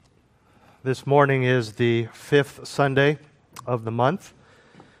This morning is the fifth Sunday of the month,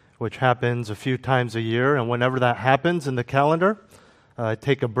 which happens a few times a year. And whenever that happens in the calendar,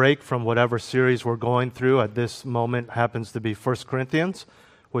 take a break from whatever series we're going through. At this moment happens to be 1 Corinthians,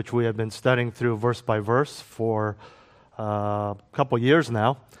 which we have been studying through verse by verse for a couple years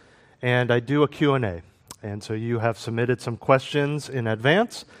now. And I do a Q&A. And so you have submitted some questions in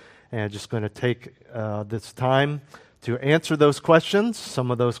advance. And I'm just going to take this time to answer those questions, some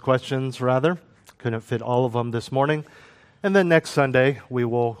of those questions rather. Couldn't fit all of them this morning. And then next Sunday, we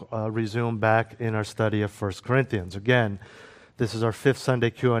will resume back in our study of 1 Corinthians. Again, this is our fifth Sunday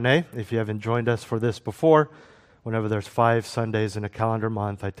Q&A. If you haven't joined us for this before, whenever there's 5 Sundays in a calendar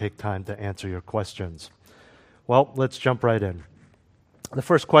month, I take time to answer your questions. Well, let's jump right in. The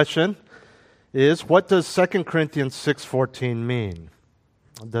first question is, what does 2 Corinthians 6:14 mean?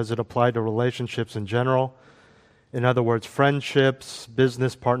 Does it apply to relationships in general? In other words, friendships,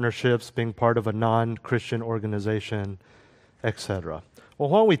 business partnerships, being part of a non-Christian organization, etc. Well,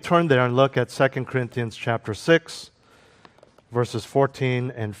 why don't we turn there and look at 2 Corinthians chapter 6, verses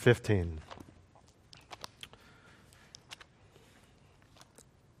 14 and 15.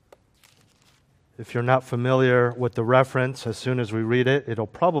 If you're not familiar with the reference, as soon as we read it, it'll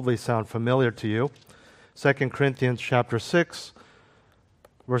probably sound familiar to you. 2 Corinthians chapter 6,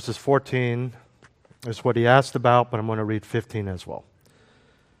 verses 14 is what he asked about, but I'm going to read 15 as well.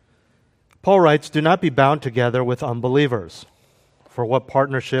 Paul writes, "Do not be bound together with unbelievers. For what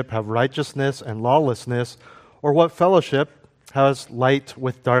partnership have righteousness and lawlessness, or what fellowship has light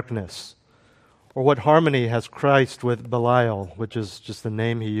with darkness? Or what harmony has Christ with Belial," which is just the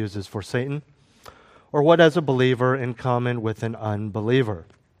name he uses for Satan? "Or what has a believer in common with an unbeliever?"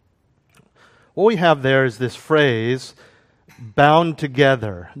 What we have there is this phrase, bound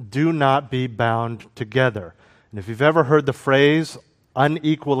together. Do not be bound together. And if you've ever heard the phrase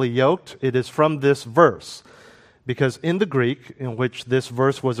unequally yoked, it is from this verse. Because in the Greek, in which this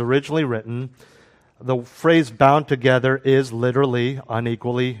verse was originally written, the phrase bound together is literally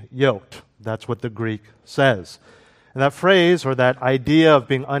unequally yoked. That's what the Greek says. And that phrase, or that idea of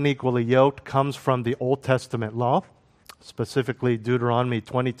being unequally yoked, comes from the Old Testament law, specifically Deuteronomy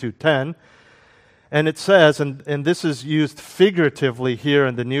 22:10. And it says, and this is used figuratively here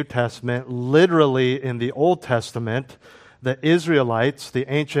in the New Testament, literally in the Old Testament, the Israelites, the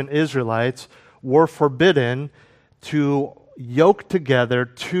ancient Israelites, were forbidden to yoke together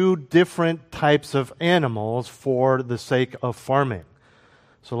 2 different types of animals for the sake of farming.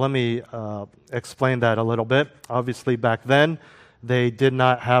 So let me explain that a little bit. Obviously, back then, they did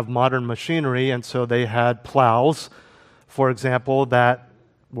not have modern machinery, and so they had plows, for example, that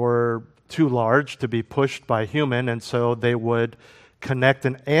were too large to be pushed by human, and so they would connect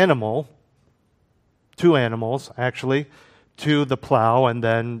an animal, 2 animals actually, to the plow, and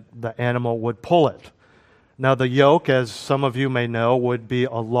then the animal would pull it. Now the yoke, as some of you may know, would be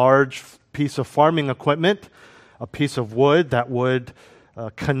a large piece of farming equipment, a piece of wood that would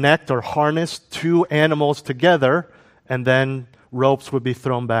connect or harness 2 animals together, and then ropes would be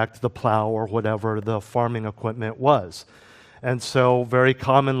thrown back to the plow or whatever the farming equipment was. And so very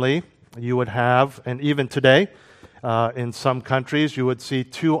commonly, you would have, and even today, in some countries, you would see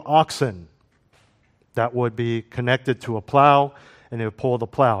 2 oxen that would be connected to a plow, and it would pull the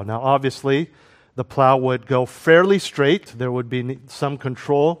plow. Now, obviously, the plow would go fairly straight. There would be some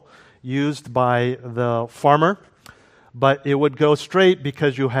control used by the farmer, but it would go straight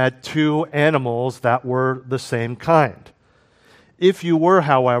because you had 2 animals that were the same kind. If you were,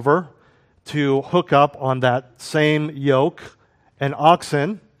 however, to hook up on that same yoke an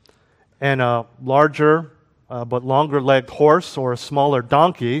oxen and a larger but longer-legged horse or a smaller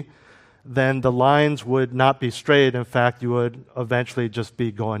donkey, then the lines would not be straight. In fact, you would eventually just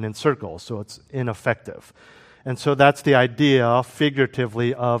be going in circles, so it's ineffective. And so that's the idea,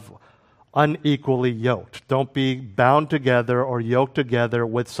 figuratively, of unequally yoked. Don't be bound together or yoked together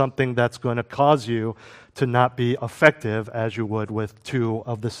with something that's going to cause you to not be effective as you would with 2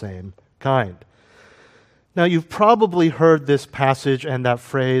 of the same kind. Now, you've probably heard this passage and that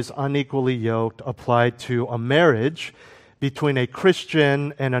phrase, unequally yoked, applied to a marriage between a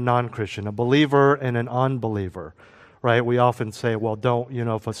Christian and a non-Christian, a believer and an unbeliever, right? We often say, well,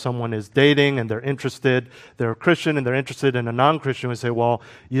 if someone is dating and they're a Christian and they're interested in a non-Christian, we say, well,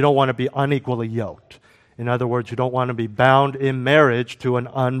 you don't want to be unequally yoked. In other words, you don't want to be bound in marriage to an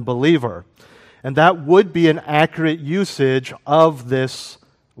unbeliever. And that would be an accurate usage of this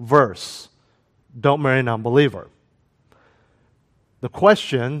verse. Don't marry an unbeliever. The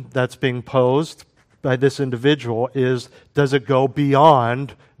question that's being posed by this individual is, does it go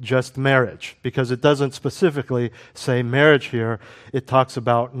beyond just marriage, because it doesn't specifically say marriage here. It talks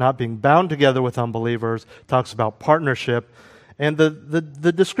about not being bound together with unbelievers, talks about partnership. And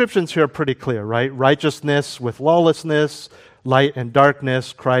the descriptions here are pretty clear, right? Righteousness with lawlessness, light and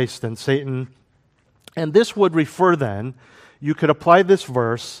darkness, Christ and Satan. And this would refer then, you could apply this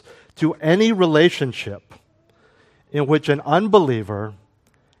verse to any relationship in which an unbeliever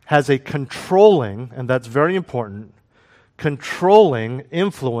has a controlling, and that's very important, controlling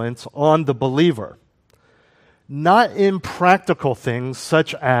influence on the believer. Not in practical things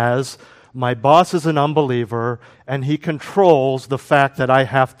such as my boss is an unbeliever and he controls the fact that I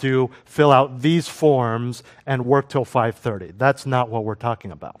have to fill out these forms and work till 5:30. That's not what we're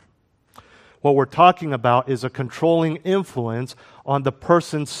talking about. What we're talking about is a controlling influence on the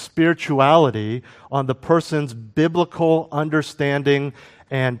person's spirituality, on the person's biblical understanding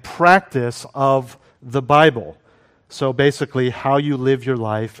and practice of the Bible. So basically, how you live your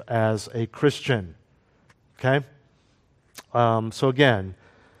life as a Christian. Okay? So again,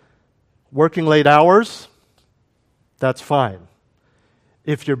 working late hours, that's fine.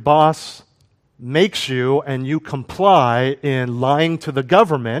 If your boss makes you and you comply in lying to the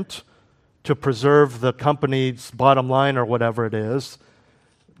government to preserve the company's bottom line or whatever it is,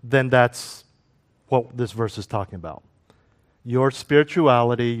 then that's what this verse is talking about. Your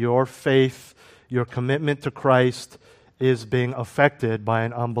spirituality, your faith, your commitment to Christ is being affected by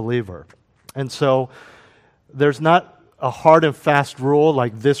an unbeliever. And so there's not a hard and fast rule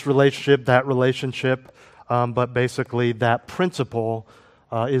like this relationship, that relationship, but basically that principle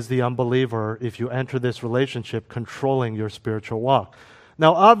is the unbeliever, if you enter this relationship, controlling your spiritual walk.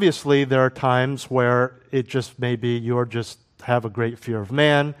 Now, obviously, there are times where it just may be you're just have a great fear of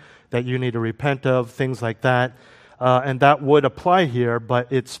man that you need to repent of, things like that. And that would apply here,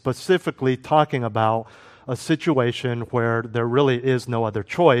 but it's specifically talking about a situation where there really is no other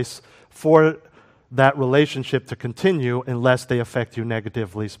choice for that relationship to continue unless they affect you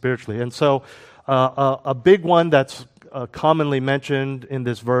negatively spiritually. And so a big one that's commonly mentioned in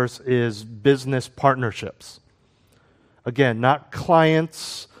this verse is business partnerships. Again, not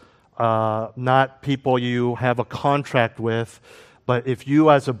clients, not people you have a contract with, but if you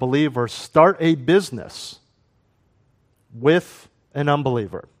as a believer start a business with an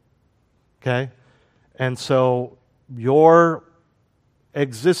unbeliever, okay? And so your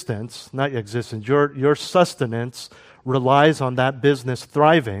existence, not your existence, your sustenance relies on that business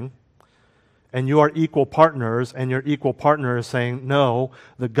thriving, and you are equal partners, and your equal partner is saying, no,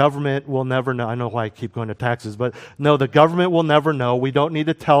 the government will never know. I know why I keep going to taxes, but no, the government will never know. We don't need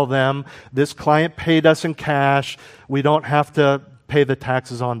to tell them. This client paid us in cash. We don't have to pay the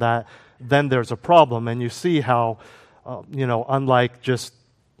taxes on that. Then there's a problem. And you see how, unlike just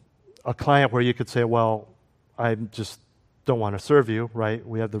a client where you could say, well, I just don't want to serve you, right?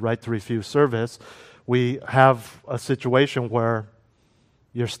 We have the right to refuse service. We have a situation where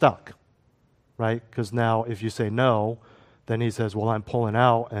you're stuck. Right? Because now if you say no, then he says, well, I'm pulling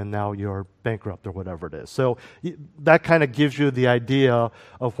out, and now you're bankrupt or whatever it is. So that kind of gives you the idea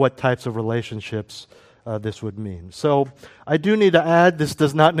of what types of relationships this would mean. So I do need to add, this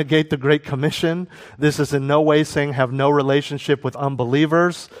does not negate the Great Commission. This is in no way saying have no relationship with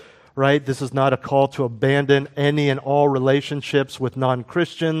unbelievers, right? This is not a call to abandon any and all relationships with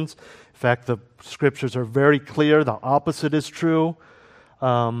non-Christians. In fact, the scriptures are very clear. The opposite is true.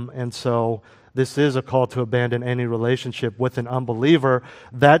 And so this is a call to abandon any relationship with an unbeliever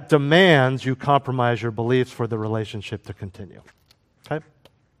that demands you compromise your beliefs for the relationship to continue. Okay?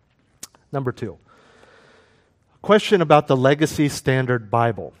 Number 2. A question about the Legacy Standard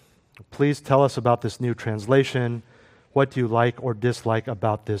Bible. Please tell us about this new translation. What do you like or dislike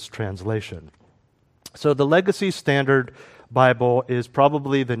about this translation? So the Legacy Standard Bible is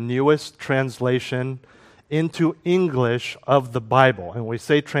probably the newest translation into English of the Bible. And when we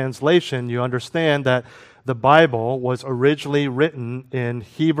say translation, you understand that the Bible was originally written in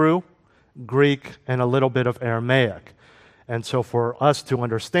Hebrew, Greek, and a little bit of Aramaic. And so for us to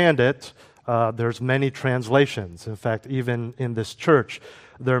understand it, there's many translations. In fact, even in this church,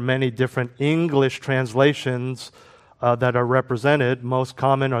 there are many different English translations that are represented. Most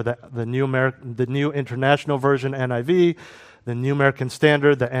common are the New International Version, NIV, the New American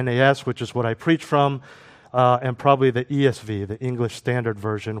Standard, the NAS, which is what I preach from, and probably the ESV, the English Standard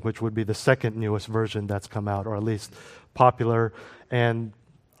Version, which would be the second newest version that's come out, or at least popular. And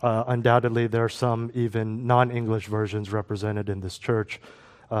undoubtedly, there are some even non-English versions represented in this church,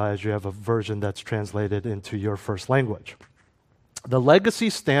 as you have a version that's translated into your first language. The Legacy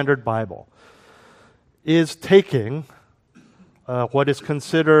Standard Bible is taking what is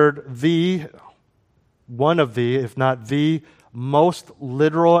considered one of the, if not the most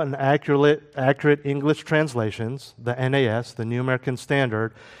literal and accurate English translations, the NAS, the New American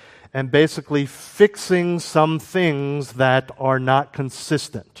Standard, and basically fixing some things that are not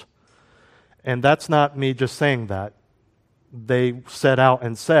consistent. And that's not me just saying that. They set out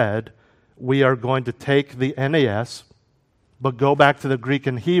and said, we are going to take the NAS, but go back to the Greek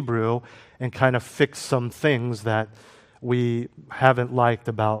and Hebrew and kind of fix some things that we haven't liked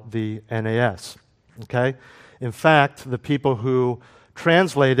about the NAS. Okay? In fact, the people who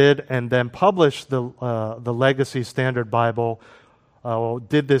translated and then published the Legacy Standard Bible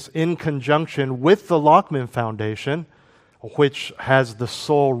did this in conjunction with the Lockman Foundation, which has the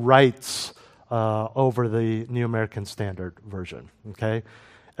sole rights over the New American Standard Version. Okay?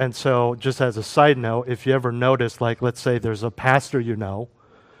 And so, just as a side note, if you ever notice, like, let's say there's a pastor you know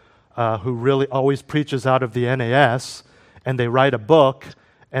who really always preaches out of the NAS, and they write a book,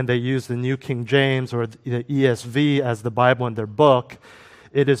 and they use the New King James or the ESV as the Bible in their book,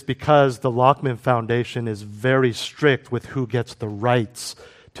 it is because the Lockman Foundation is very strict with who gets the rights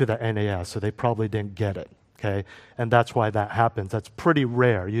to the NAS, so they probably didn't get it, okay? And that's why that happens. That's pretty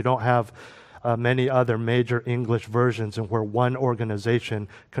rare. You don't have many other major English versions and where one organization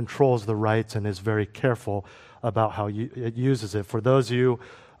controls the rights and is very careful about how it uses it. For those of you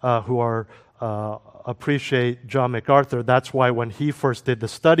who are appreciate John MacArthur, that's why when he first did the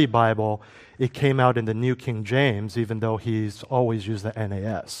study Bible, it came out in the New King James, even though he's always used the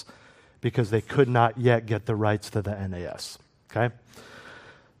NAS, because they could not yet get the rights to the NAS. Okay?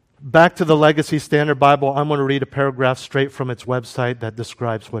 Back to the Legacy Standard Bible, I'm going to read a paragraph straight from its website that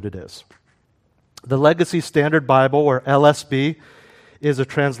describes what it is. The Legacy Standard Bible, or LSB, is a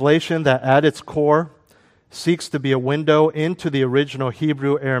translation that at its core seeks to be a window into the original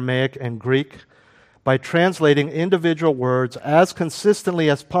Hebrew, Aramaic, and Greek by translating individual words as consistently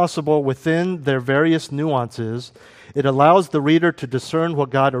as possible within their various nuances. It allows the reader to discern what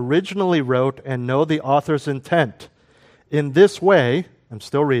God originally wrote and know the author's intent. In this way, I'm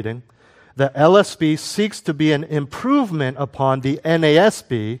still reading, the LSB seeks to be an improvement upon the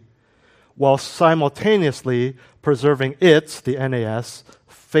NASB while simultaneously preserving its, the NAS,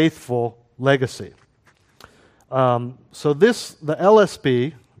 faithful legacy. The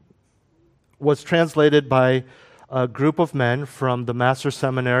LSB was translated by a group of men from the Master's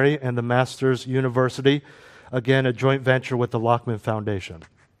Seminary and the Master's University, again, a joint venture with the Lockman Foundation,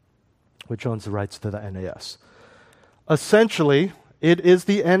 which owns the rights to the NAS. Essentially, it is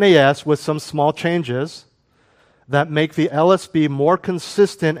the NAS with some small changes that make the LSB more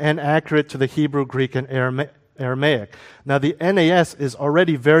consistent and accurate to the Hebrew, Greek, and Aramaic. Now, the NAS is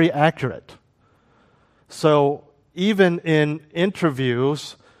already very accurate. So, even in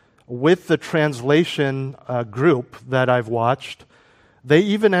interviews with the translation group that I've watched, they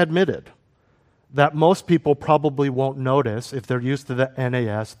even admitted that most people probably won't notice, if they're used to the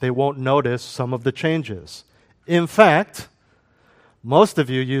NAS, they won't notice some of the changes. In fact, most of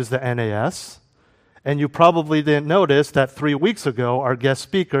you use the NAS, and you probably didn't notice that 3 weeks ago our guest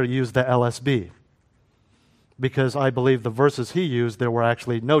speaker used the LSB, because I believe the verses he used, there were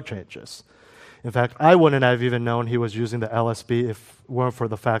actually no changes. In fact, I wouldn't have even known he was using the LSB if it weren't for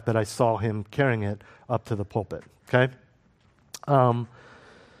the fact that I saw him carrying it up to the pulpit. Okay?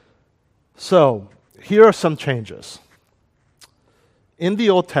 So, here are some changes. In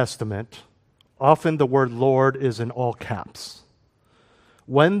the Old Testament, often the word Lord is in all caps.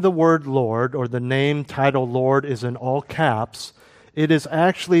 When the word Lord, or the name title Lord, is in all caps, it is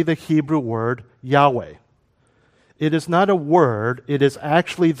actually the Hebrew word Yahweh. It is not a word, it is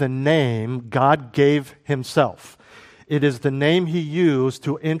actually the name God gave himself. It is the name he used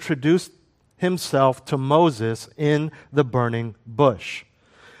to introduce himself to Moses in the burning bush.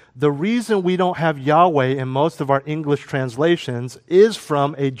 The reason we don't have Yahweh in most of our English translations is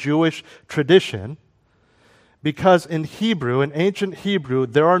from a Jewish tradition, because in Hebrew, in ancient Hebrew,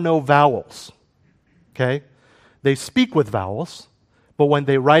 there are no vowels. Okay? They speak with vowels, but when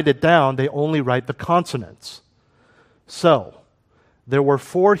they write it down, they only write the consonants. So, there were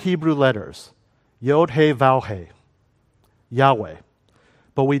 4 Hebrew letters, Yod, He, Vav, He, Yahweh.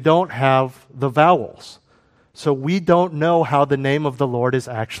 But we don't have the vowels. So we don't know how the name of the Lord is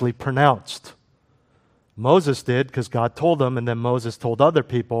actually pronounced. Moses did, because God told him, and then Moses told other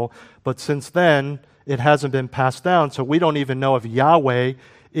people. But since then, it hasn't been passed down, so we don't even know if Yahweh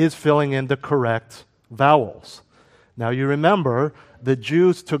is filling in the correct vowels. Now you remember, the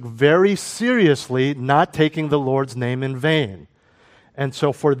Jews took very seriously not taking the Lord's name in vain. And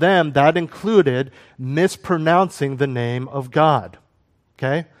so for them, that included mispronouncing the name of God.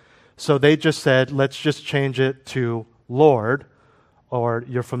 Okay? So they just said, let's just change it to Lord, or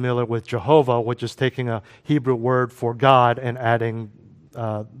you're familiar with Jehovah, which is taking a Hebrew word for God and adding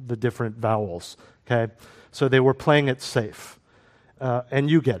the different vowels. Okay, so they were playing it safe, and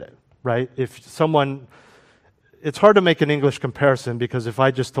you get it, right? If someone, it's hard to make an English comparison because if I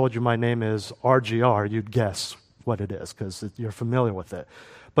just told you my name is RGR, you'd guess what it is because you're familiar with it.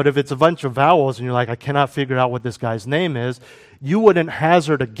 But if it's a bunch of vowels and you're like, I cannot figure out what this guy's name is, you wouldn't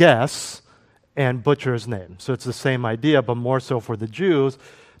hazard a guess and butcher his name. So it's the same idea, but more so for the Jews,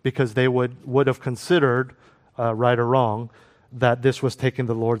 because they would have considered, right or wrong, that this was taking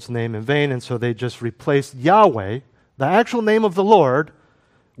the Lord's name in vain, and so they just replaced Yahweh, the actual name of the Lord,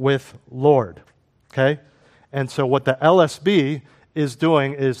 with Lord. Okay? And so what the LSB is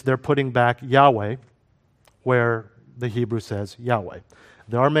doing is they're putting back Yahweh where the Hebrew says Yahweh.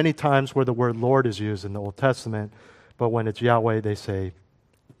 There are many times where the word Lord is used in the Old Testament, but when it's Yahweh, they say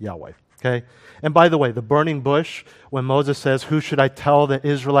Yahweh. Okay? And by the way, the burning bush, when Moses says, who should I tell the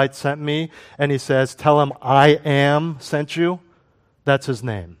Israelites sent me? And he says, tell him I am sent you. That's his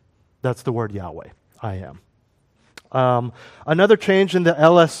name. That's the word Yahweh. I am. Another change in the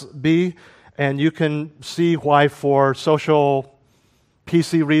LSB, and you can see why for social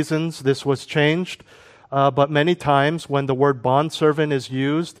PC reasons this was changed. But many times when the word bondservant is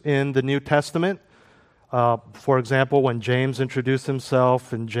used in the New Testament, for example, when James introduced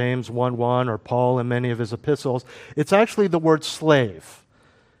himself in James 1:1 or Paul in many of his epistles, it's actually the word slave.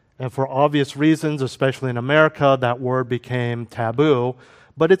 And for obvious reasons, especially in America, that word became taboo,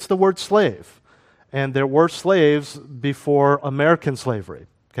 but it's the word slave. And there were slaves before American slavery.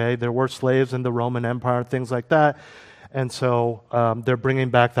 Okay, there were slaves in the Roman Empire, things like that. And so they're bringing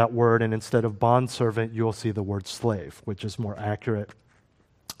back that word, and instead of bondservant, you'll see the word slave, which is more accurate.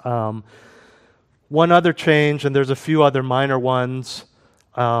 One other change, and there's a few other minor ones,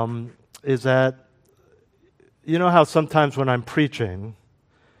 is that, you know how sometimes when I'm preaching,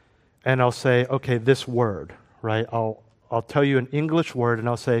 and I'll say, okay, this word, right? I'll tell you an English word, and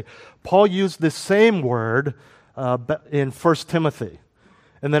I'll say, Paul used this same word in 1 Timothy.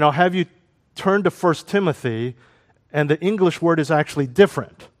 And then I'll have you turn to 1 Timothy, and the English word is actually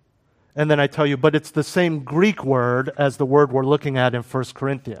different. And then I tell you, but it's the same Greek word as the word we're looking at in 1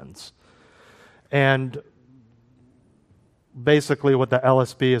 Corinthians. And basically what the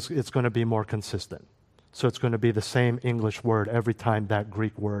LSB is, it's going to be more consistent. So it's going to be the same English word every time that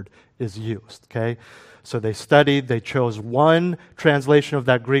Greek word is used, okay? So they studied, they chose one translation of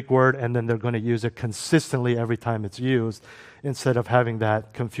that Greek word, and then they're going to use it consistently every time it's used, instead of having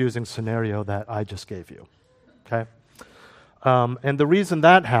that confusing scenario that I just gave you, okay? And the reason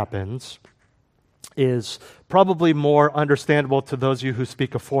that happens is probably more understandable to those of you who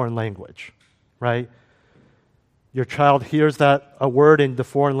speak a foreign language, right? Your child hears a word in the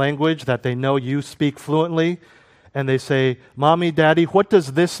foreign language that they know you speak fluently, and they say, Mommy, Daddy, what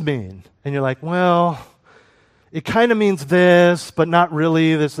does this mean? And you're like, well, it kind of means this, but not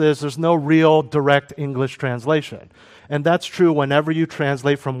really this. There's no real direct English translation. And that's true whenever you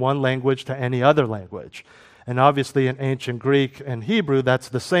translate from one language to any other language. And obviously in ancient Greek and Hebrew, that's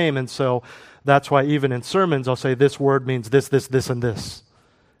the same. And so that's why even in sermons, I'll say this word means this, this, this, and this.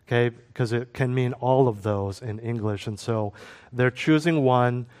 Okay? Because it can mean all of those in English. And so they're choosing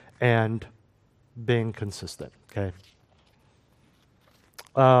one and being consistent. Okay?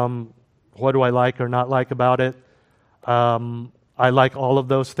 What do I like or not like about it? I like all of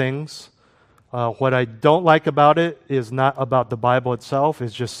those things. What I don't like about it is not about the Bible itself.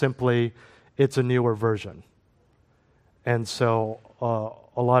 It's just simply, it's a newer version. And so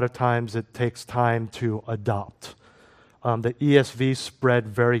a lot of times it takes time to adopt. The ESV spread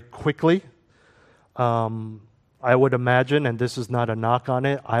very quickly. I would imagine, and this is not a knock on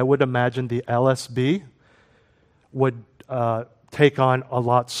it, I would imagine the LSB would take on a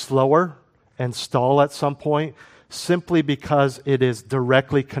lot slower and stall at some point, simply because it is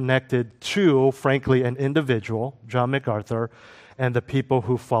directly connected to, frankly, an individual, John MacArthur, and the people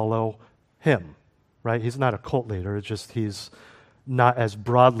who follow him. Right? He's not a cult leader. It's just he's not as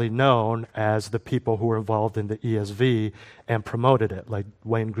broadly known as the people who were involved in the ESV and promoted it, like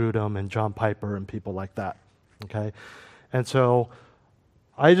Wayne Grudem and John Piper and people like that. Okay? And so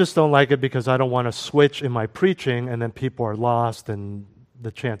I just don't like it because I don't want to switch in my preaching and then people are lost, and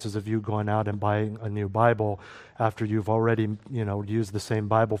the chances of you going out and buying a new Bible after you've already, used the same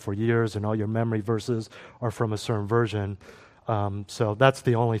Bible for years and all your memory verses are from a certain version. So that's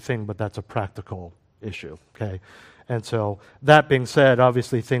the only thing, but that's a practical issue, okay? And so that being said,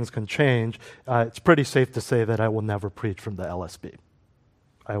 obviously things can change. It's pretty safe to say that I will never preach from the LSB.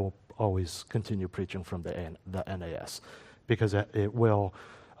 I will always continue preaching from the NAS because it will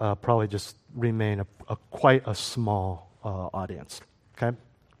probably just remain quite a small audience. Okay?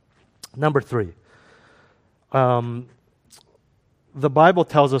 Number 3. The Bible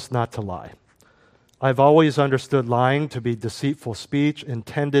tells us not to lie. I've always understood lying to be deceitful speech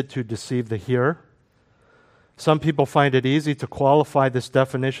intended to deceive the hearer. Some people find it easy to qualify this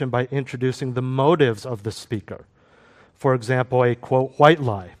definition by introducing the motives of the speaker. For example, a, quote, white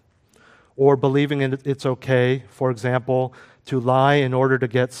lie, or believing it's okay, for example, to lie in order to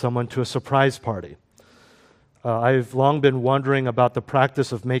get someone to a surprise party. I've long been wondering about the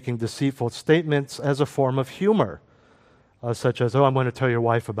practice of making deceitful statements as a form of humor, such as, oh, I'm going to tell your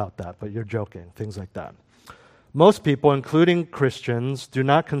wife about that, but you're joking, things like that. Most people, including Christians, do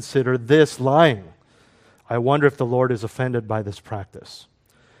not consider this lying. I wonder if the Lord is offended by this practice.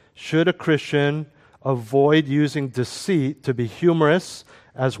 Should a Christian avoid using deceit to be humorous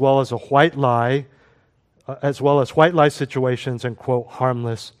as well as white lie situations and, quote,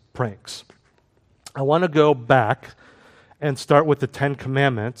 harmless pranks? I want to go back and start with the Ten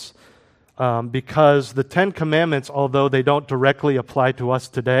Commandments because the Ten Commandments, although they don't directly apply to us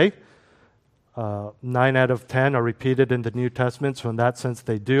today, 9 out of 10 are repeated in the New Testament, so in that sense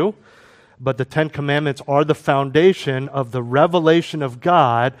they do. But the Ten Commandments are the foundation of the revelation of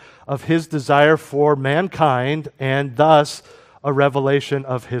God, of His desire for mankind, and thus a revelation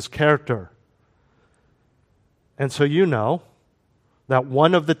of His character. And so you know that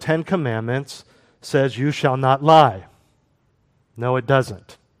one of the Ten Commandments says, you shall not lie. No, it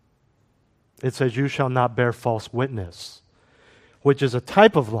doesn't. It says, you shall not bear false witness, which is a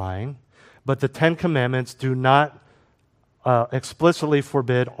type of lying, but the Ten Commandments do not explicitly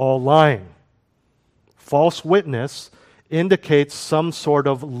forbid all lying. False witness indicates some sort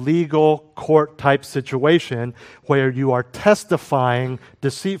of legal court-type situation where you are testifying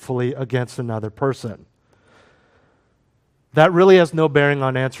deceitfully against another person. That really has no bearing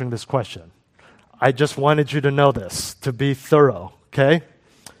on answering this question. I just wanted you to know this, to be thorough, okay?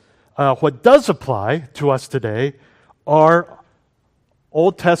 What does apply to us today are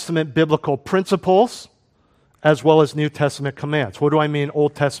Old Testament biblical principles as well as New Testament commands. What do I mean,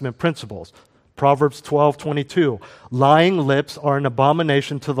 Old Testament principles? Proverbs 12:22. Lying lips are an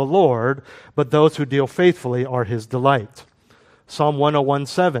abomination to the Lord, but those who deal faithfully are His delight. Psalm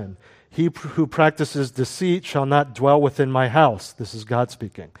 101:7. He who practices deceit shall not dwell within my house. This is God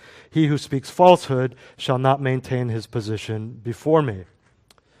speaking. He who speaks falsehood shall not maintain his position before me.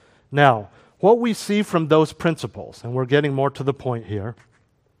 Now, what we see from those principles, and we're getting more to the point here,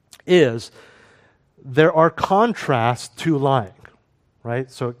 is there are contrasts to lying,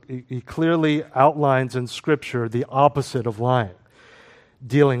 right? So he clearly outlines in Scripture the opposite of lying.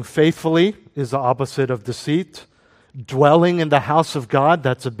 Dealing faithfully is the opposite of deceit. Dwelling in the house of God,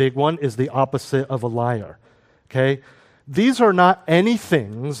 that's a big one, is the opposite of a liar. Okay? These are not any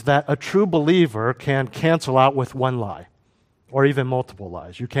things that a true believer can cancel out with one lie or even multiple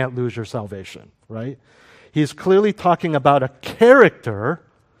lies. You can't lose your salvation, right? He's clearly talking about a character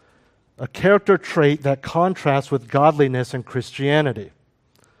trait that contrasts with godliness and Christianity.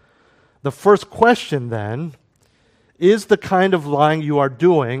 The first question then is the kind of lying you are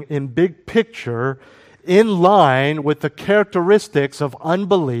doing in big picture in line with the characteristics of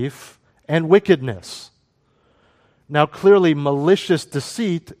unbelief and wickedness. Now, clearly, malicious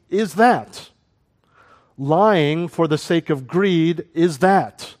deceit is that. Lying for the sake of greed is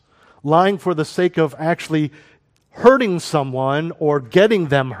that. Lying for the sake of actually hurting someone or getting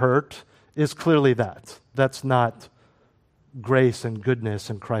them hurt is clearly that. That's not grace and goodness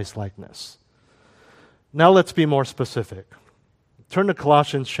and Christ-likeness. Now let's be more specific. Turn to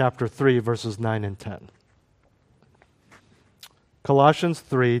Colossians chapter 3, verses 9 and 10. Colossians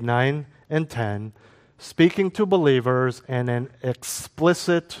 3, 9 and 10, speaking to believers and an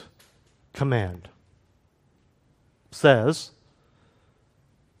explicit command, says,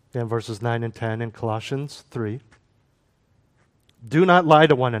 in verses 9 and 10 in Colossians 3, do not lie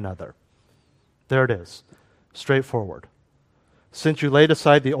to one another. There it is, straightforward. Since you laid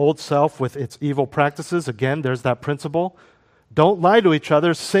aside the old self with its evil practices, again, there's that principle. Don't lie to each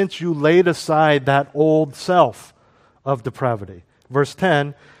other since you laid aside that old self of depravity. Verse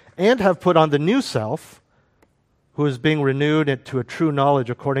 10, and have put on the new self, who is being renewed to a true knowledge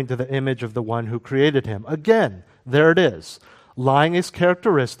according to the image of the one who created him. Again, there it is. Lying is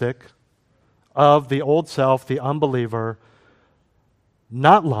characteristic of the old self, the unbeliever.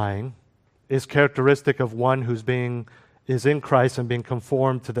 Not lying is characteristic of one who's is in Christ and being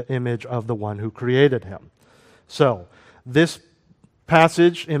conformed to the image of the one who created him. So, this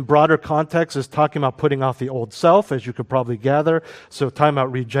passage in broader context is talking about putting off the old self, as you could probably gather. So, talking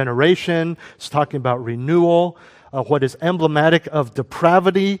about regeneration, it's talking about renewal, what is emblematic of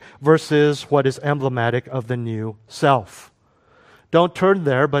depravity versus what is emblematic of the new self. Don't turn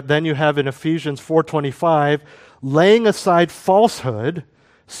there, but then you have in Ephesians 4:25, laying aside falsehood,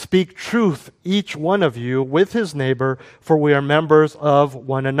 speak truth, each one of you, with his neighbor, for we are members of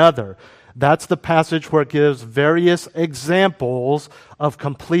one another. That's the passage where it gives various examples of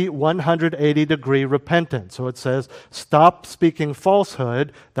complete 180-degree repentance. So it says, stop speaking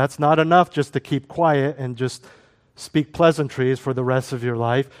falsehood. That's not enough just to keep quiet and just speak pleasantries for the rest of your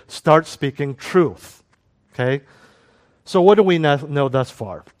life. Start speaking truth. Okay? So what do we know thus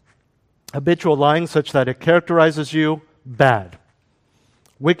far? Habitual lying such that it characterizes you, bad.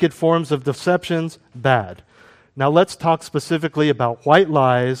 Wicked forms of deceptions, bad. Now let's talk specifically about white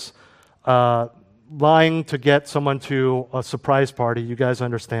lies, lying to get someone to a surprise party. You guys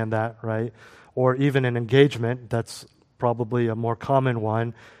understand that, right? Or even an engagement. That's probably a more common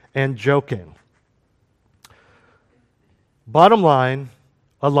one. And joking. Bottom line,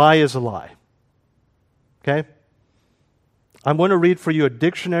 a lie is a lie. Okay? I'm going to read for you a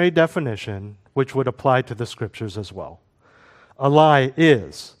dictionary definition which would apply to the scriptures as well. A lie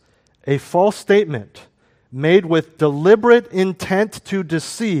is a false statement made with deliberate intent to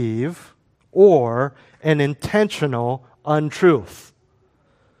deceive or an intentional untruth.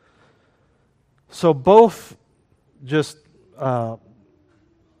 So both just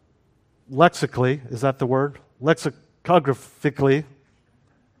lexically, is that the word? Lexicographically,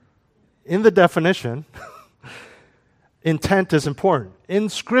 in the definition, intent is important. In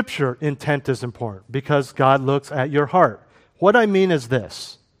Scripture, intent is important because God looks at your heart. What I mean is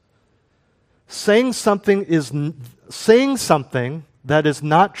this. Saying something that is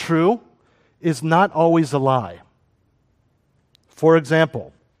not true is not always a lie. For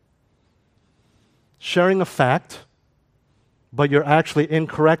example, sharing a fact, but you're actually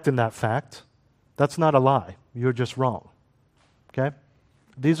incorrect in that fact, that's not a lie. You're just wrong. Okay?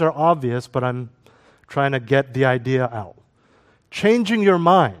 These are obvious, but I'm trying to get the idea out. Changing your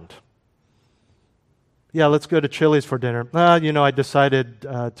mind. Yeah, let's go to Chili's for dinner. I decided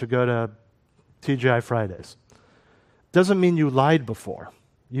to go to TGI Fridays. Doesn't mean you lied before.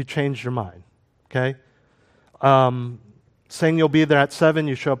 You changed your mind. Okay? Saying you'll be there at 7,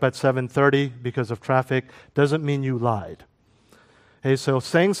 you show up at 7:30 because of traffic, doesn't mean you lied. Okay, so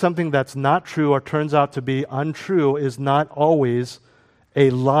saying something that's not true or turns out to be untrue is not always a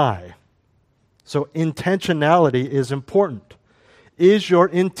lie. So intentionality is important. Is your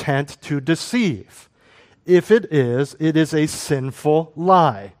intent to deceive? If it is a sinful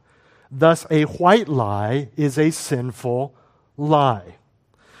lie. Thus, a white lie is a sinful lie.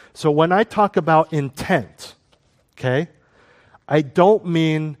 So when I talk about intent, okay, I don't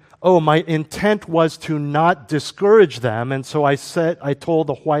mean, my intent was to not discourage them, and so I told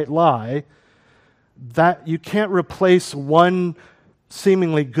a white lie. That you can't replace one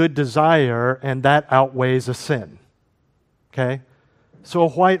seemingly good desire and that outweighs a sin. Okay? So a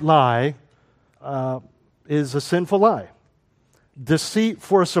white lie is a sinful lie. Deceit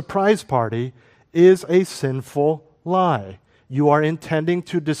for a surprise party is a sinful lie. You are intending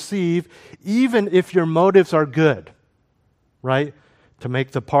to deceive even if your motives are good, right? To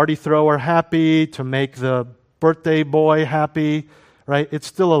make the party thrower happy, to make the birthday boy happy, right? It's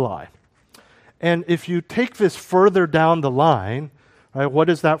still a lie. And if you take this further down the line, right, what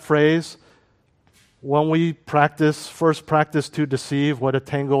is that phrase? When we first practice to deceive, what a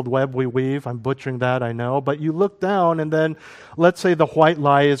tangled web we weave. I'm butchering that, I know. But you look down and then, let's say the white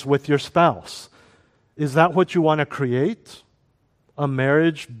lie is with your spouse. Is that what you want to create? A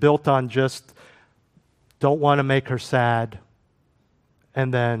marriage built on just, don't want to make her sad.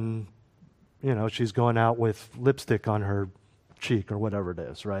 And then, she's going out with lipstick on her cheek or whatever it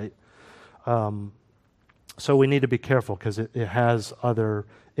is, right? So we need to be careful because it has other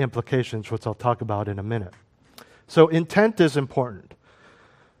implications, which I'll talk about in a minute. So intent is important.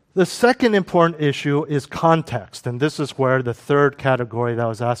 The second important issue is context, and this is where the third category that I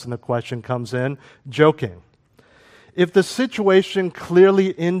was asking the question comes in, joking. If the situation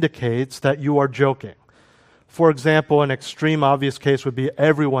clearly indicates that you are joking, for example, an extreme obvious case would be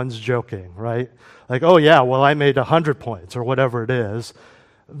everyone's joking, right? Like, I made 100 points or whatever it is.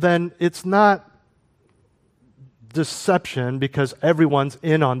 Then it's not deception because everyone's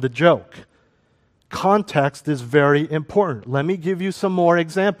in on the joke. Context is very important. Let me give you some more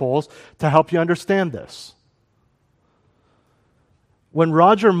examples to help you understand this. When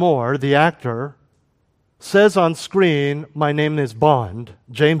Roger Moore, the actor, says on screen, "My name is Bond,"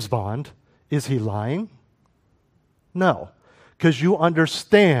 James Bond, is he lying? No, because you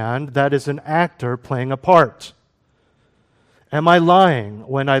understand that is an actor playing a part. Am I lying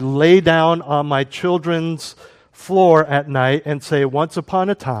when I lay down on my children's floor at night and say, "Once upon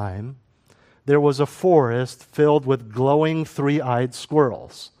a time, there was a forest filled with glowing three-eyed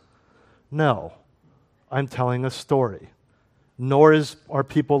squirrels. No, I'm telling a story. Nor are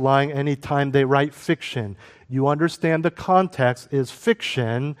people lying any time they write fiction. You understand the context is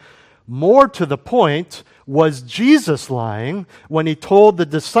fiction. More to the point, was Jesus lying when he told the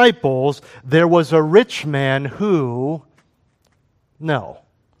disciples there was a rich man who... No.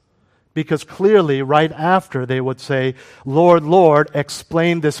 Because clearly, right after, they would say, Lord, Lord,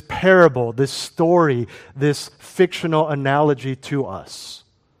 explain this parable, this story, this fictional analogy to us.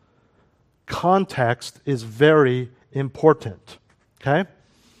 Context is very important. Okay?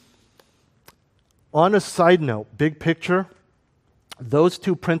 On a side note, big picture, those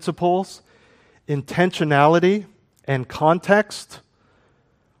two principles, intentionality and context,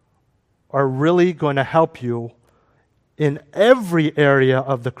 are really going to help you in every area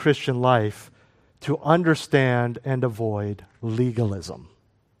of the Christian life to understand and avoid legalism.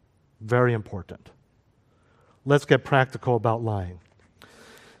 Very important. Let's get practical about lying.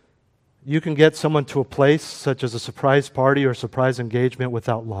 You can get someone to a place such as a surprise party or surprise engagement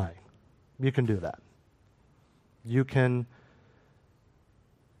without lying. You can do that. You can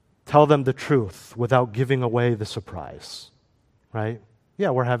tell them the truth without giving away the surprise, right? Yeah,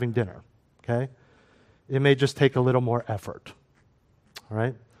 we're having dinner, okay? It may just take a little more effort, all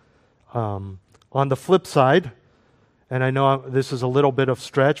right? On the flip side, and I know this is a little bit of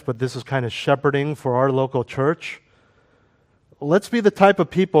stretch, but this is kind of shepherding for our local church. Let's be the type of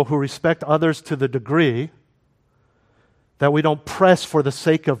people who respect others to the degree that we don't press for the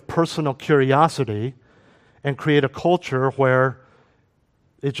sake of personal curiosity and create a culture where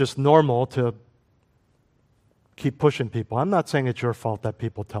it's just normal to keep pushing people. I'm not saying it's your fault that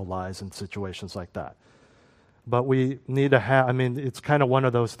people tell lies in situations like that. But we need to it's kind of one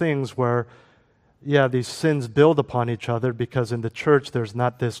of those things where, yeah, these sins build upon each other because in the church there's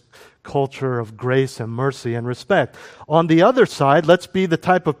not this culture of grace and mercy and respect. On the other side, let's be the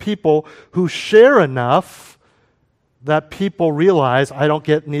type of people who share enough that people realize I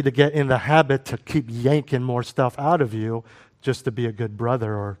don't need to get in the habit to keep yanking more stuff out of you just to be a good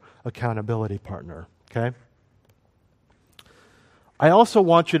brother or accountability partner, okay? I also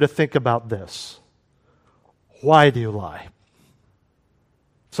want you to think about this. Why do you lie?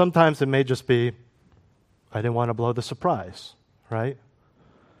 Sometimes it may just be, I didn't want to blow the surprise, right?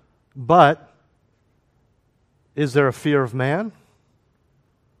 But is there a fear of man?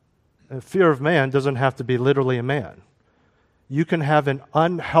 A fear of man doesn't have to be literally a man. You can have an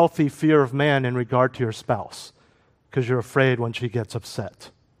unhealthy fear of man in regard to your spouse because you're afraid when she gets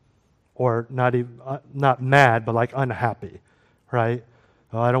upset or not mad, but like unhappy, right?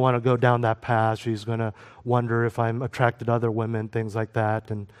 Oh, I don't want to go down that path. She's going to wonder if I'm attracted to other women, things like that.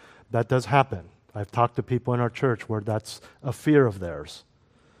 And that does happen. I've talked to people in our church where that's a fear of theirs.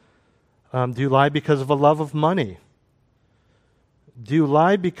 Do you lie because of a love of money? Do you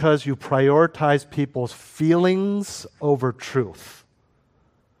lie because you prioritize people's feelings over truth?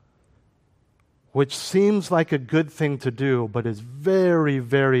 Which seems like a good thing to do, but is very,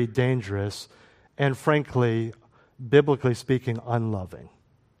 very dangerous and frankly, biblically speaking, unloving.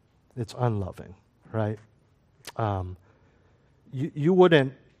 It's unloving, right? You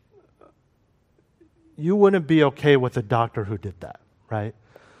wouldn't be okay with a doctor who did that, right?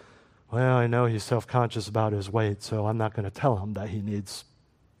 Well, I know he's self-conscious about his weight, so I'm not going to tell him that he needs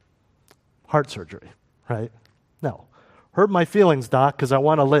heart surgery, right? No. Hurt my feelings, doc, because I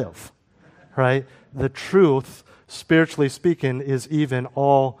want to live, right? The truth, spiritually speaking, is even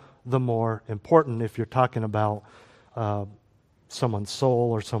all the more important if you're talking about someone's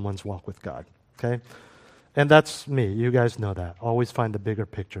soul or someone's walk with God, okay? And that's me. You guys know that. Always find the bigger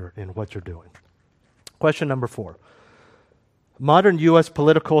picture in what you're doing. Question number 4. Modern U.S.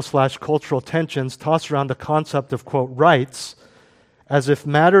 political/cultural tensions toss around the concept of, quote, rights as if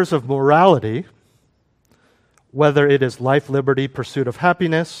matters of morality, whether it is life, liberty, pursuit of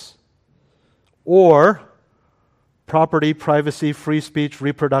happiness, or property, privacy, free speech,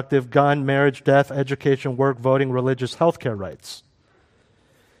 reproductive, gun, marriage, death, education, work, voting, religious, healthcare rights.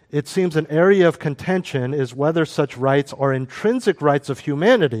 It seems an area of contention is whether such rights are intrinsic rights of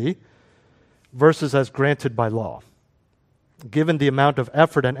humanity versus as granted by law. Given the amount of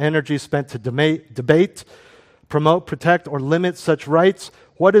effort and energy spent to debate, promote, protect, or limit such rights,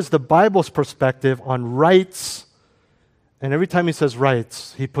 what is the Bible's perspective on rights? And every time he says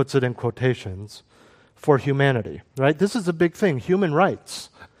rights, he puts it in quotations for humanity, right? This is a big thing, human rights.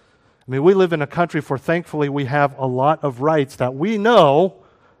 I mean, we live in a country where thankfully we have a lot of rights that we know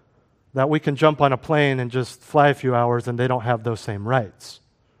that we can jump on a plane and just fly a few hours and they don't have those same rights.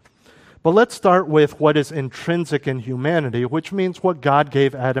 But let's start with what is intrinsic in humanity, which means what God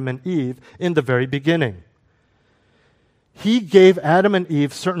gave Adam and Eve in the very beginning. He gave Adam and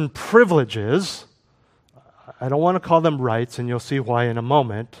Eve certain privileges. I don't want to call them rights, and you'll see why in a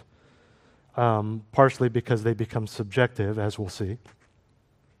moment, partially because they become subjective, as we'll see.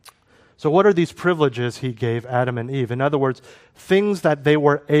 So what are these privileges he gave Adam and Eve? In other words, things that they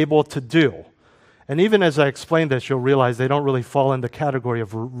were able to do. And even as I explain this, you'll realize they don't really fall in the category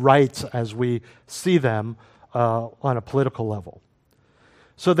of rights as we see them on a political level.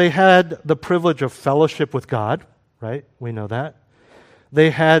 So they had the privilege of fellowship with God, right? We know that. They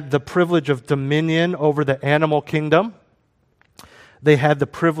had the privilege of dominion over the animal kingdom. They had the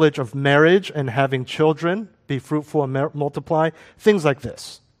privilege of marriage and having children, be fruitful and multiply, things like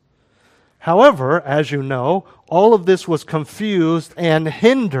this. However, as you know, all of this was confused and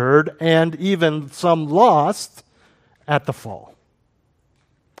hindered and even some lost at the fall.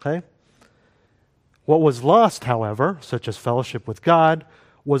 Okay? What was lost, however, such as fellowship with God,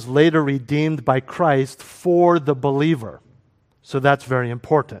 was later redeemed by Christ for the believer. So that's very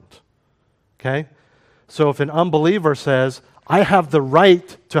important. Okay? So if an unbeliever says, I have the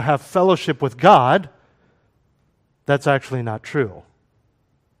right to have fellowship with God, that's actually not true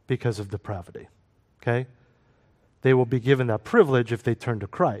because of depravity. Okay? They will be given that privilege if they turn to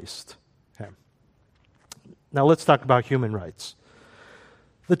Christ. Okay. Now let's talk about human rights.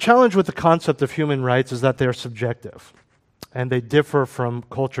 The challenge with the concept of human rights is that they're subjective and they differ from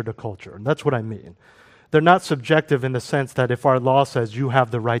culture to culture. And that's what I mean. They're not subjective in the sense that if our law says you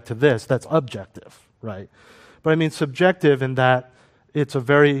have the right to this, that's objective, right? But I mean subjective in that it's a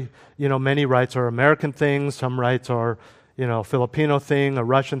very, many rights are American things, some rights are, Filipino thing, a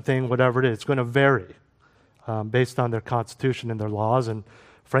Russian thing, whatever it is. It's going to vary based on their constitution and their laws and,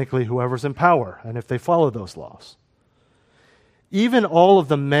 frankly, whoever's in power and if they follow those laws. Even all of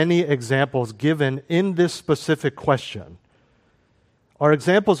the many examples given in this specific question are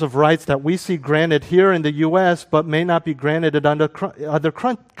examples of rights that we see granted here in the U.S. but may not be granted in other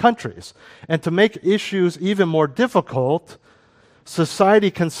countries. And to make issues even more difficult,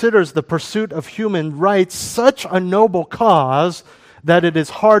 society considers the pursuit of human rights such a noble cause that it is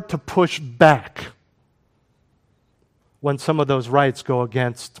hard to push back when some of those rights go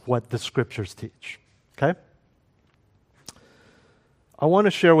against what the scriptures teach. Okay? I want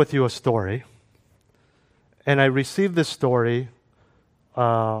to share with you a story, and I received this story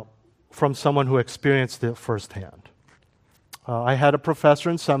from someone who experienced it firsthand. I had a professor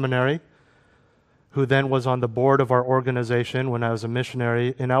in seminary who then was on the board of our organization when I was a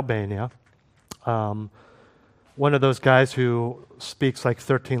missionary in Albania. One of those guys who speaks like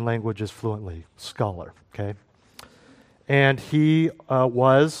 13 languages fluently, scholar, okay? And he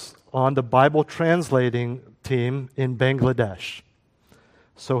was on the Bible translating team in Bangladesh.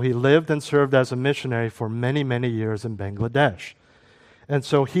 So he lived and served as a missionary for many, many years in Bangladesh. And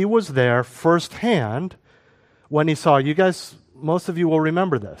so he was there firsthand when he saw, you guys, most of you will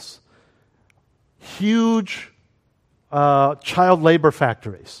remember this, huge child labor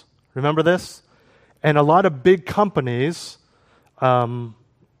factories. Remember this? And a lot of big companies, I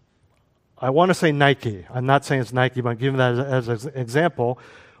want to say Nike. I'm not saying it's Nike, but I'm giving that as an example.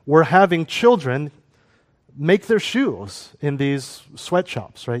 Were having children make their shoes in these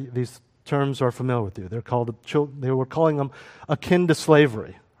sweatshops, right? These terms are familiar with you. They were calling them akin to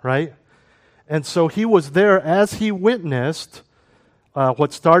slavery, right? And so he was there as he witnessed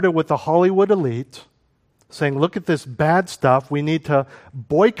what started with the Hollywood elite saying, look at this bad stuff. We need to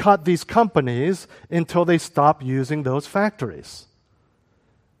boycott these companies until they stop using those factories.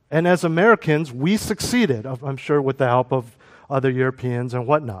 And as Americans, we succeeded, I'm sure with the help of other Europeans and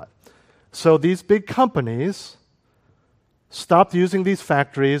whatnot. So these big companies stopped using these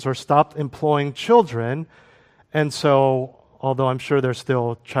factories or stopped employing children. And so, although I'm sure there's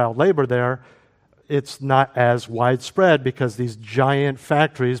still child labor there, it's not as widespread because these giant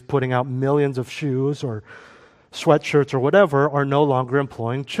factories putting out millions of shoes or sweatshirts or whatever are no longer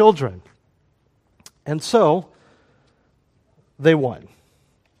employing children. And so, they won.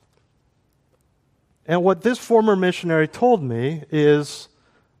 And what this former missionary told me is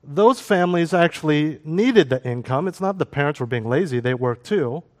those families actually needed the income. It's not the parents were being lazy, they worked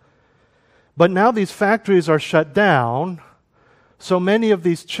too. But now these factories are shut down, so many of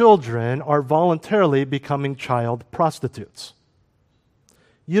these children are voluntarily becoming child prostitutes.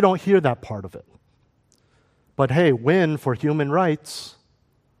 You don't hear that part of it. But hey, win for human rights.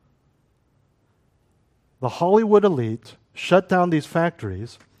 The Hollywood elite shut down these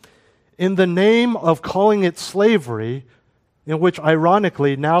factories in the name of calling it slavery, in which,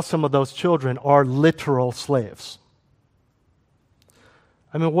 ironically, now some of those children are literal slaves.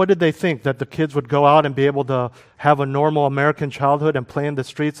 I mean, what did they think? That the kids would go out and be able to have a normal American childhood and play in the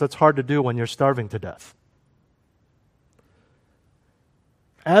streets? That's hard to do when you're starving to death.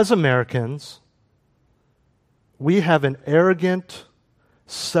 As Americans, we have an arrogant,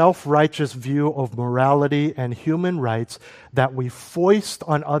 self-righteous view of morality and human rights that we foist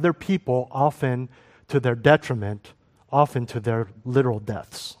on other people, often to their detriment, often to their literal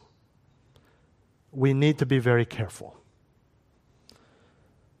deaths. We need to be very careful.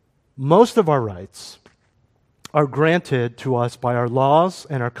 Most of our rights are granted to us by our laws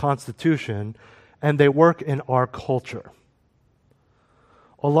and our Constitution, and they work in our culture.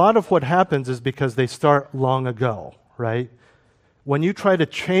 A lot of what happens is because they start long ago, right? When you try to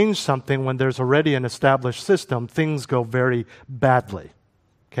change something when there's already an established system, things go very badly,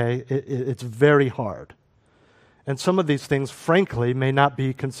 okay? It's very hard. And some of these things, frankly, may not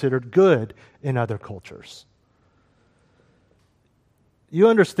be considered good in other cultures. You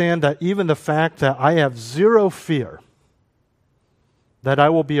understand that even the fact that I have zero fear that I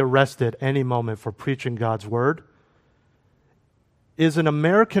will be arrested any moment for preaching God's word is an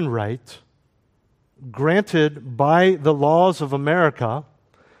American right granted by the laws of America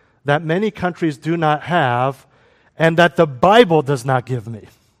that many countries do not have and that the Bible does not give me.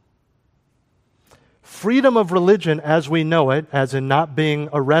 Freedom of religion as we know it, as in not being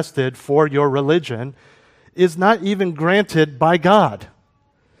arrested for your religion, is not even granted by God.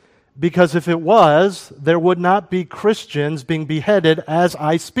 Because if it was, there would not be Christians being beheaded as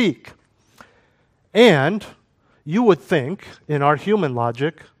I speak. And you would think, in our human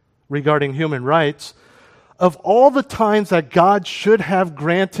logic regarding human rights, of all the times that God should have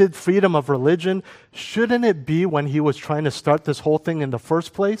granted freedom of religion, shouldn't it be when he was trying to start this whole thing in the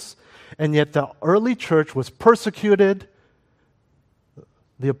first place? And yet the early church was persecuted,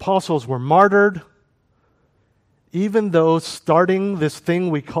 the apostles were martyred, even though starting this thing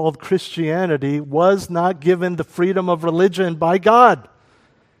we called Christianity was not given the freedom of religion by God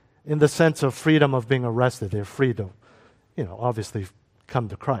in the sense of freedom of being arrested. They're free to, obviously come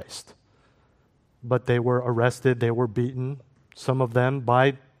to Christ. But they were arrested, they were beaten, some of them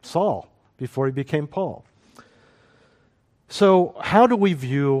by Saul before he became Paul. So how do we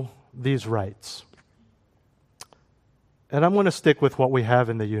view these rights? And I'm going to stick with what we have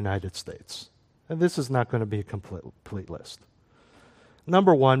in the United States. And this is not going to be a complete list.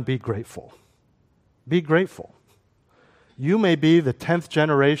 Number one, be grateful. Be grateful. You may be the 10th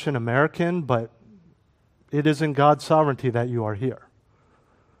generation American, but it is in God's sovereignty that you are here.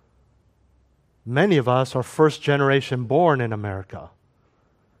 Many of us are first generation born in America,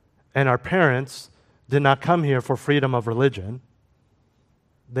 and our parents did not come here for freedom of religion.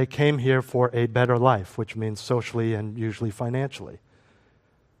 They came here for a better life, which means socially and usually financially.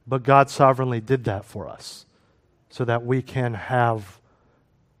 But God sovereignly did that for us so that we can have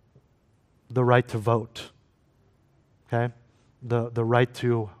the right to vote, okay? The right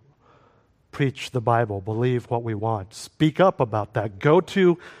to preach the Bible, believe what we want, speak up about that. Go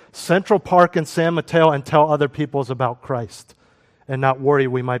to Central Park in San Mateo and tell other people about Christ and not worry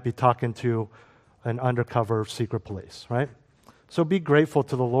we might be talking to an undercover secret police, right? So be grateful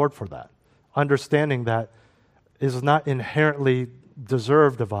to the Lord for that, understanding that is not inherently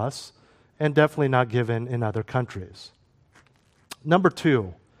deserved of us and definitely not given in other countries. Number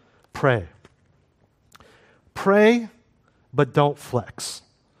two, pray. Pray, but don't flex.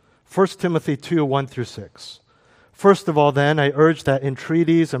 1 Timothy 2, 1 through 6. First of all, then, I urge that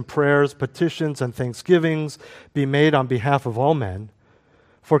entreaties and prayers, petitions and thanksgivings be made on behalf of all men,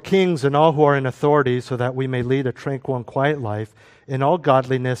 for kings and all who are in authority, so that we may lead a tranquil and quiet life in all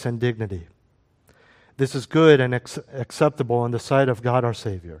godliness and dignity. This is good and acceptable in the sight of God our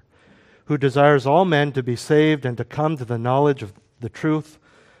Savior, who desires all men to be saved and to come to the knowledge of the truth.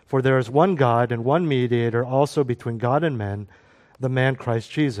 For there is one God and one mediator also between God and men, the man Christ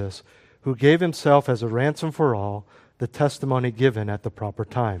Jesus, who gave himself as a ransom for all, the testimony given at the proper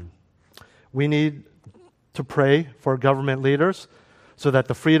time. We need to pray for government leaders so that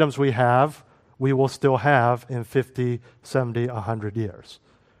the freedoms we have, we will still have in 50, 70, 100 years,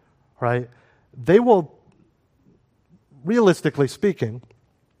 right? They will, realistically speaking,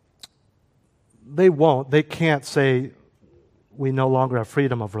 they can't say we no longer have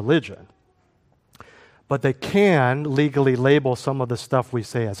freedom of religion. But they can legally label some of the stuff we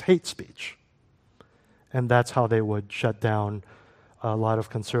say as hate speech. And that's how they would shut down a lot of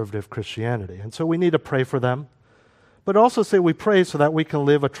conservative Christianity. And so we need to pray for them. But also say we pray so that we can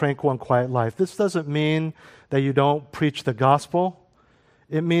live a tranquil and quiet life. This doesn't mean that you don't preach the gospel.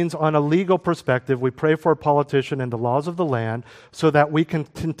 It means on a legal perspective, we pray for a politician and the laws of the land so that we can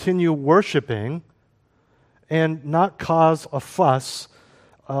continue worshiping and not cause a fuss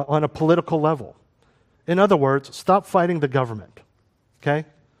on a political level. In other words, stop fighting the government. Okay?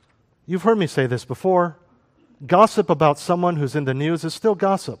 You've heard me say this before. Gossip about someone who's in the news is still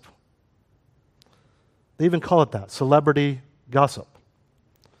gossip. They even call it that, celebrity gossip.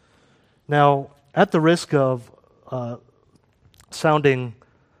 Now, at the risk of sounding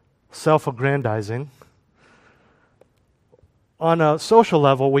self-aggrandizing, on a social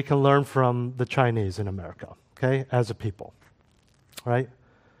level, we can learn from the Chinese in America, okay, as a people, right?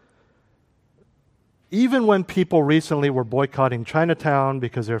 Even when people recently were boycotting Chinatown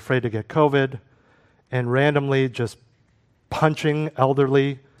because they're afraid to get COVID and randomly just punching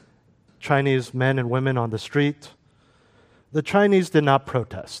elderly Chinese men and women on the street, the Chinese did not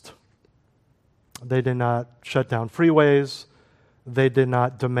protest. They did not shut down freeways. They did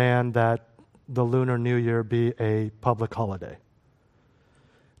not demand that the Lunar New Year be a public holiday.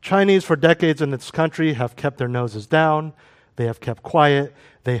 Chinese for decades in this country have kept their noses down. They have kept quiet.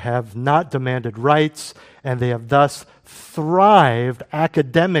 They have not demanded rights, and they have thus thrived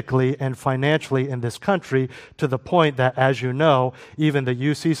academically and financially in this country to the point that, as you know, even the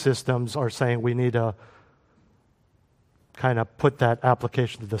UC systems are saying we need to kind of put that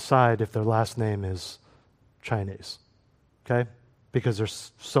application to the side if their last name is Chinese, okay? Because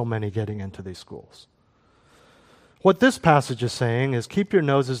there's so many getting into these schools. What this passage is saying is keep your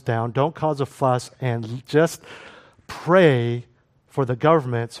noses down, don't cause a fuss, and just pray for the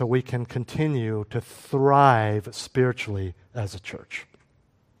government so we can continue to thrive spiritually as a church.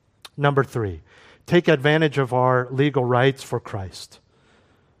 Number 3, take advantage of our legal rights for Christ.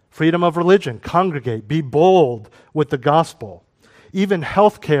 Freedom of religion, congregate, be bold with the gospel. Even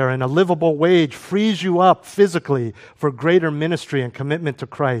health care and a livable wage frees you up physically for greater ministry and commitment to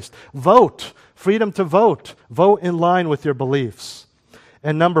Christ. Vote, freedom to vote. Vote in line with your beliefs.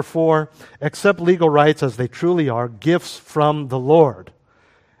 And number 4, accept legal rights as they truly are, gifts from the Lord.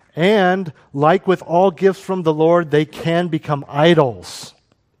 And like with all gifts from the Lord, they can become idols.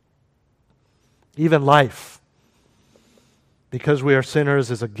 Even life. Because we are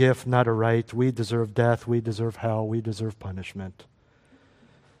sinners is a gift, not a right. We deserve death, we deserve hell, we deserve punishment.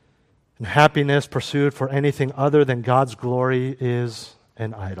 And happiness pursued for anything other than God's glory is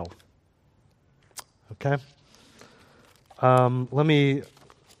an idol. Okay? Oh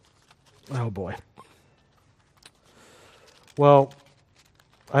boy. Well,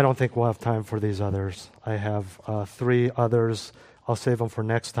 I don't think we'll have time for these others. I have 3 others. I'll save them for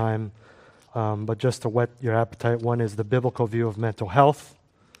next time. But just to whet your appetite, one is the biblical view of mental health.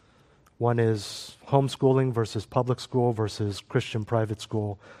 One is homeschooling versus public school versus Christian private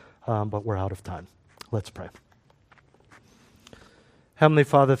school. But we're out of time. Let's pray. Heavenly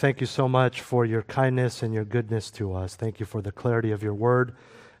Father, thank you so much for your kindness and your goodness to us. Thank you for the clarity of your word.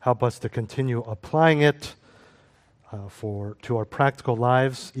 Help us to continue applying it to our practical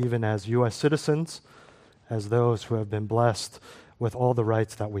lives, even as U.S. citizens, as those who have been blessed with all the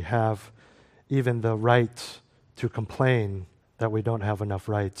rights that we have, even the right to complain that we don't have enough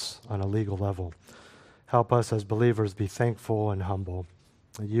rights on a legal level. Help us as believers be thankful and humble.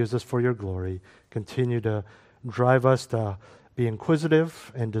 Use us for your glory. Continue to drive us to be inquisitive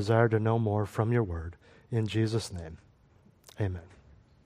and desire to know more from your word. In Jesus' name, amen.